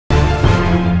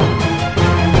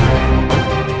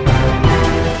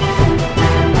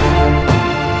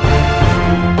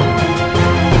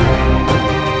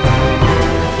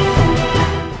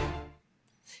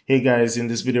Hey guys, in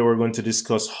this video we're going to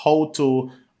discuss how to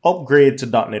upgrade to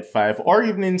 .NET 5 or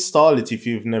even install it if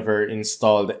you've never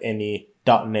installed any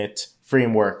 .NET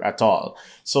framework at all.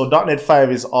 So .NET 5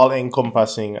 is all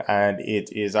encompassing and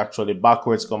it is actually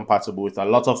backwards compatible with a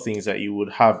lot of things that you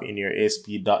would have in your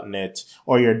ASP.NET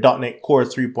or your .NET Core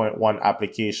 3.1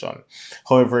 application.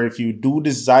 However, if you do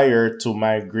desire to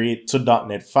migrate to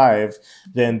 .NET 5,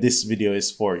 then this video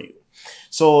is for you.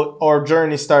 So our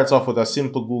journey starts off with a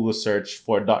simple Google search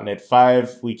for .NET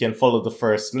 5. We can follow the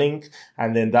first link,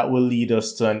 and then that will lead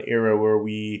us to an area where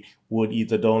we would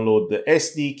either download the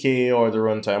SDK or the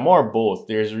runtime or both.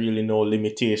 There's really no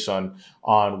limitation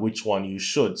on which one you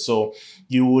should. So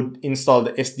you would install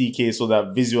the SDK so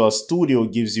that Visual Studio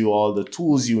gives you all the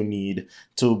tools you need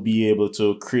to be able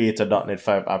to create a .NET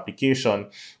 5 application,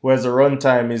 whereas the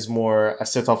runtime is more a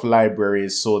set of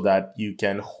libraries so that you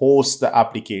can host the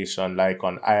application like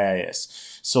on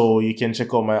IIS. So you can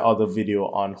check out my other video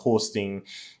on hosting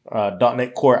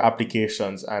 .NET Core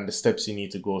applications and the steps you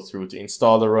need to go through to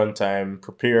install the runtime,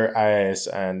 prepare IIS,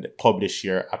 and publish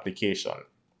your application.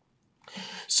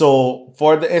 So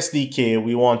for the SDK,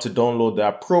 we want to download the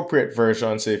appropriate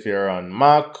version. So if you're on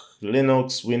Mac,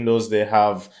 Linux, Windows, they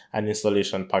have an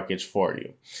installation package for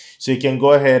you. So you can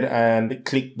go ahead and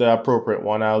click the appropriate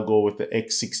one. I'll go with the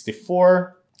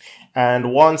x64.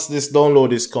 And once this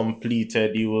download is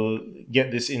completed, you will get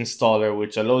this installer,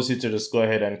 which allows you to just go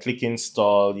ahead and click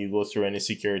install. You go through any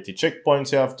security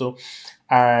checkpoints you have to,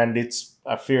 and it's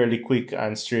a fairly quick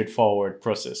and straightforward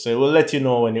process. So it will let you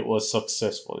know when it was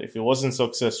successful. If it wasn't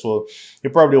successful, you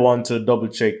probably want to double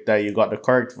check that you got the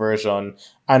correct version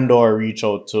and or reach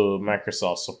out to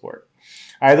Microsoft support.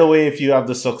 Either way, if you have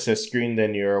the success screen,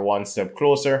 then you're one step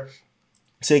closer.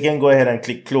 So you can go ahead and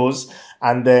click close.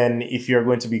 And then if you're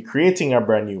going to be creating a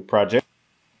brand new project,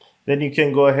 then you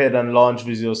can go ahead and launch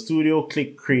Visual Studio,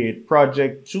 click create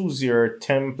project, choose your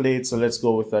template. So let's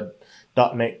go with a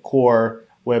 .NET Core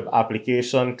web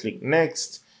application, click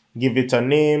next, give it a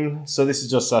name. So this is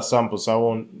just a sample, so I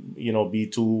won't, be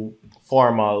too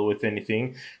formal with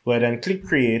anything. Go ahead and click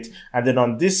create. And then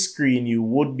on this screen, you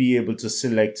would be able to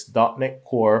select .NET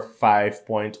Core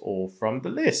 5.0 from the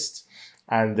list.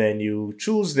 And then you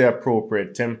choose the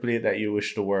appropriate template that you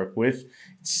wish to work with,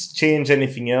 change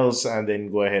anything else, and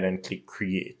then go ahead and click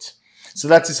create. So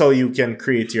that is how you can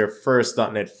create your first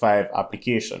 .NET 5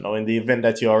 application. Now, in the event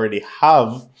that you already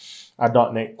have a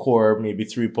 .NET Core, maybe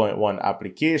 3.1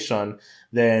 application,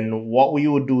 then what we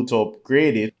would do to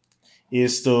upgrade it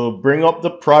is to bring up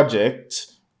the project,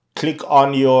 click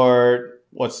on your,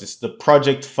 the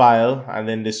project file, and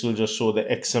then this will just show the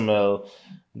XML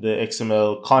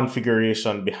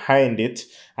configuration behind it,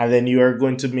 and then you are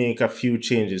going to make a few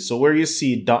changes. So where you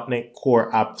see .NET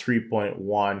Core App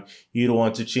 3.1, you don't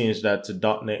want to change that to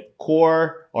 .NET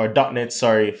Core or .NET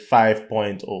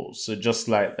 5.0. So just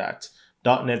like that,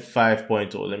 .NET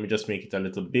 5.0. Let me just make it a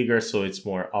little bigger so it's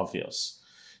more obvious.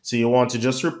 So you want to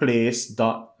just replace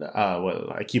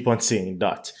I keep on saying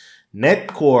 .NET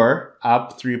Core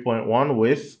App 3.1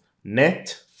 with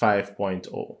 .NET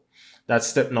 5.0. That's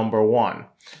step number one.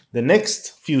 The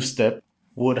next few steps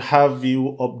would have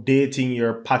you updating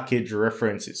your package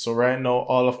references. So right now,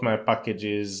 all of my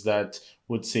packages that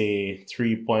would say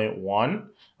 3.1,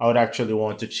 I would actually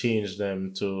want to change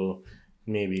them to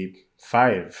maybe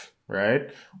 5, right?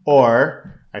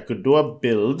 Or I could do a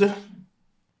build.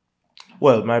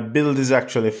 Well, my build is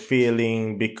actually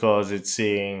failing because it's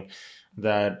saying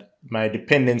that my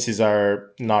dependencies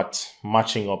are not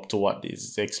matching up to what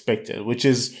is expected, which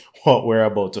is what we're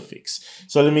about to fix.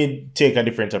 So let me take a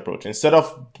different approach. Instead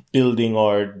of building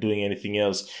or doing anything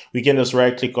else, we can just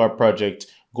right click our project,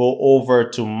 go over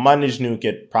to manage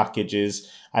NuGet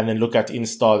packages, and then look at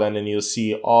install, and then you'll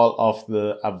see all of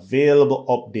the available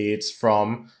updates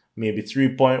from maybe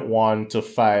 3.1 to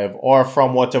 5 or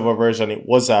from whatever version it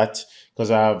was at,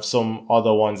 because I have some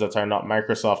other ones that are not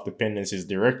Microsoft dependencies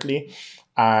directly,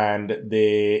 and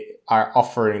they are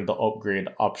offering the upgrade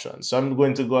option. So I'm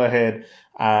going to go ahead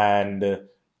and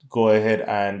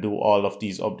do all of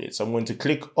these updates. I'm going to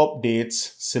click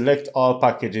updates, select all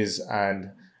packages,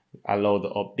 and allow the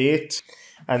update.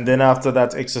 And then after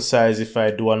that exercise, if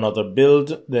I do another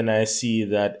build, then I see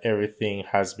that everything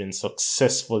has been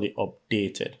successfully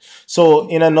updated. So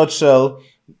in a nutshell,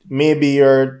 maybe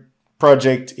your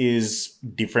project is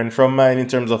different from mine in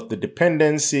terms of the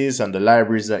dependencies and the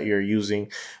libraries that you're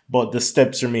using, but the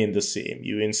steps remain the same.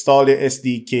 You install your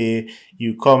SDK,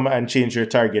 you come and change your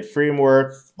target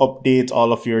framework, update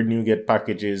all of your NuGet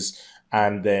packages,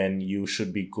 and then you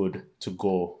should be good to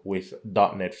go with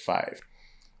 .NET 5.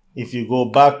 If you go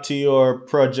back to your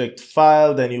project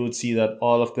file, then you would see that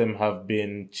all of them have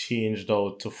been changed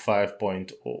out to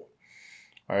 5.0. All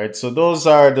right, so those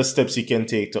are the steps you can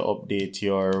take to update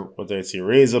your, whether it's your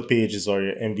Razor pages or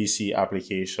your MVC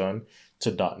application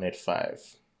to .NET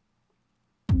 5.